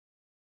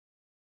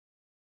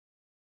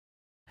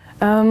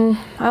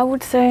I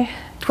would say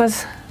it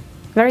was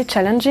very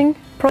challenging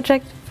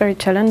project, very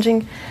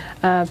challenging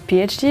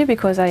PhD,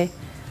 because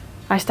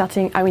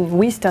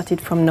we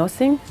started from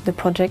nothing. The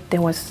project,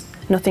 there was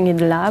nothing in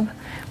the lab.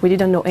 We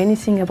didn't know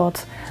anything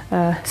about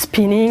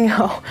spinning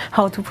or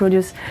how to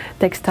produce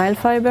textile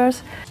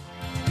fibers.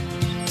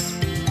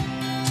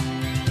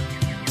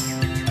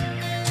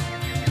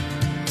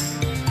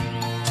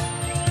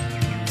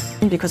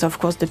 Because of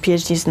course the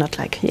PhD is not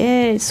like,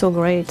 yeah, it's so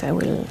great, I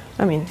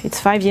mean, it's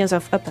 5 years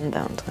of up and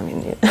down. I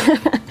mean,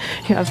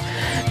 you have...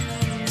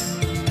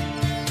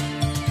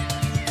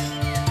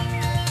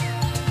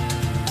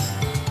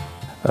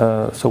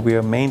 So we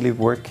are mainly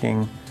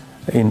working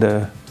in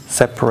the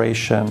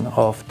separation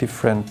of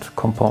different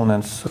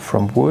components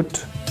from wood.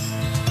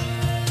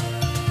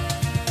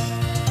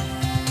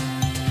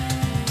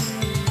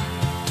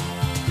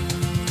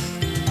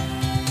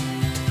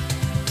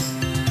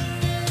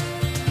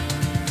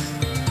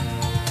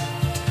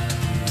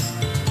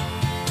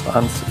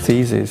 Anne's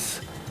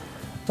thesis,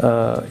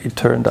 it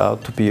turned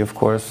out to be, of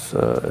course,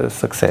 a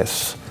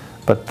success.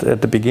 But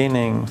at the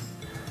beginning,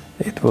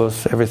 it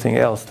was everything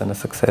else than a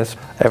success.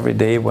 Every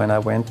day when I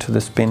went to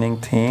the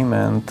spinning team,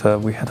 and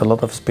we had a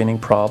lot of spinning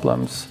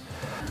problems.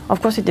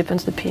 Of course, it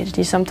depends on the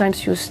PhD.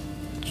 Sometimes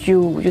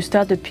you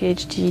start the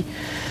PhD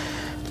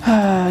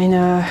in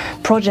a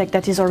project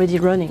that is already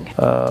running.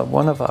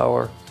 One of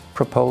our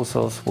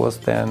proposals was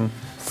then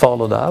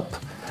followed up,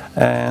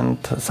 and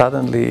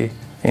suddenly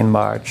in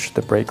March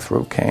the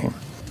breakthrough came.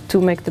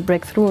 To make the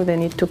breakthrough,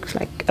 then it took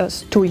like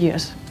us 2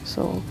 years.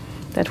 So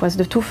that was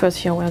the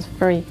first year was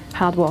very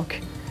hard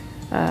work.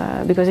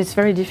 Because it's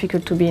very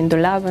difficult to be in the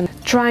lab and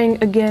trying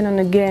again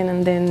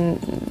and then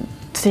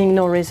seeing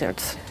no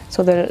results.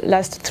 So the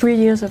last 3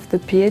 years of the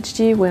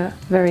PhD were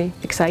very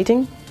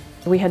exciting.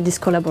 We had this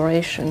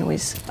collaboration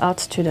with art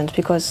students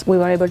because we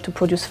were able to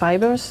produce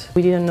fibers.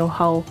 We didn't know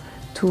how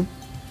to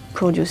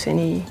produce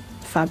any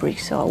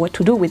fabrics or what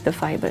to do with the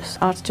fibers.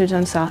 Art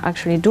students are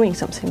actually doing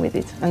something with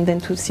it, and then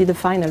to see the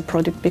final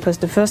product, because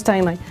the first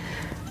time I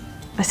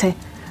say,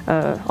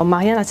 or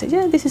Marianne, I said,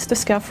 yeah, this is the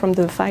scarf from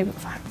the fiber,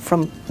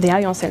 from the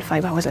iron cell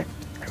fiber. I was like,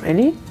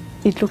 really?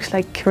 It looks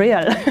like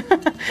real.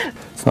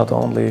 It's not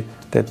only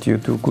that you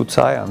do good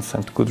science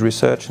and good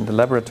research in the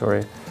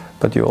laboratory,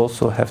 but you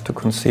also have to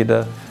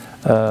consider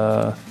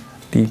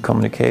the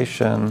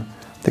communication,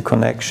 the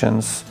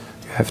connections.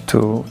 You have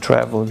to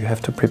travel, you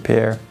have to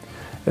prepare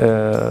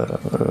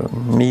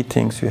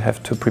meetings, you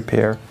have to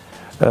prepare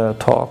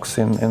talks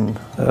in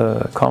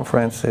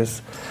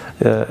conferences,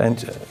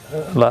 and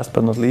last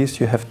but not least,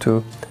 you have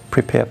to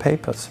prepare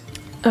papers.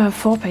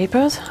 4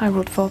 papers. I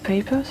wrote 4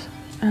 papers,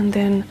 and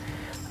then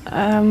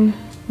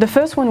the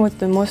first one was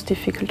the most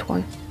difficult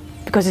one,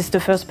 because it's the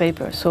first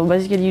paper, so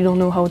basically you don't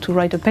know how to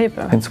write a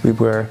paper. Since we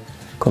were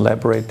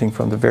collaborating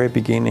from the very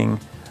beginning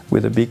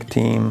with a big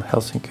team,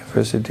 Helsinki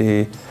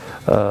University,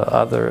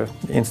 other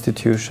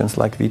institutions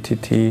like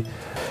VTT.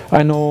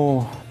 I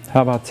know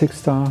Herbert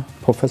Zixter,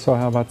 Professor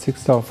Herbert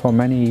Zixter, for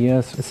many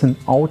years. It's an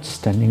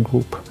outstanding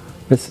group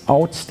with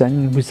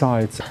outstanding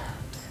results.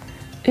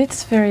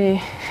 It's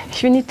very,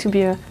 you need to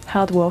be a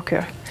hard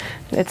worker,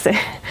 let's say,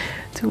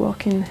 to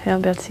work in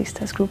Herbert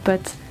Zixter's group,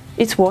 but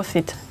it's worth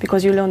it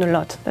because you learn a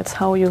lot. That's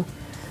how you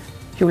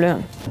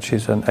learn.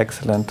 She's an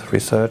excellent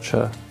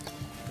researcher,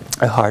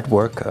 a hard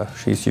worker.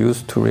 She's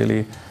used to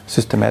really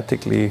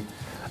systematically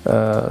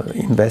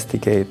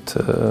investigate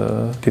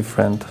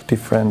different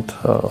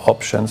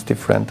options,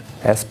 different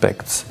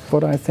aspects.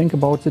 What I think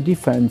about the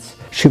defense,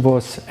 she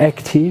was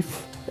active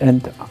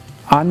and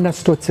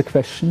understood the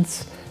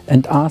questions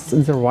and asked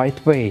in the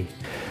right way.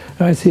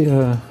 I see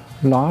a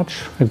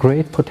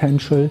great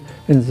potential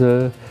in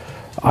the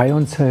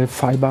ion cell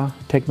fiber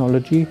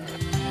technology.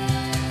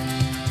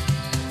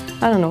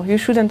 I don't know, you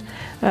shouldn't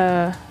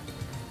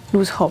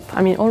lose hope.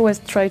 I mean, always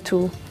try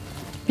to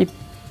be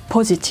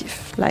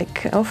positive,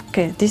 like,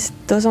 okay, this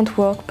doesn't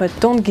work, but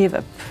don't give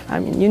up. I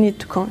mean, you need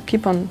to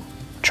keep on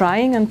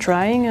trying,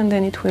 and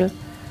then it will,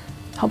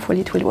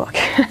 hopefully it will work.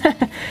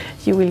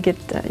 You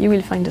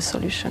will find a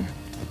solution.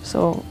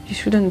 So you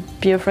shouldn't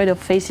be afraid of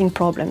facing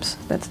problems.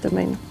 That's the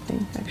main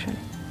thing, actually.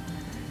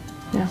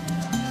 Yeah.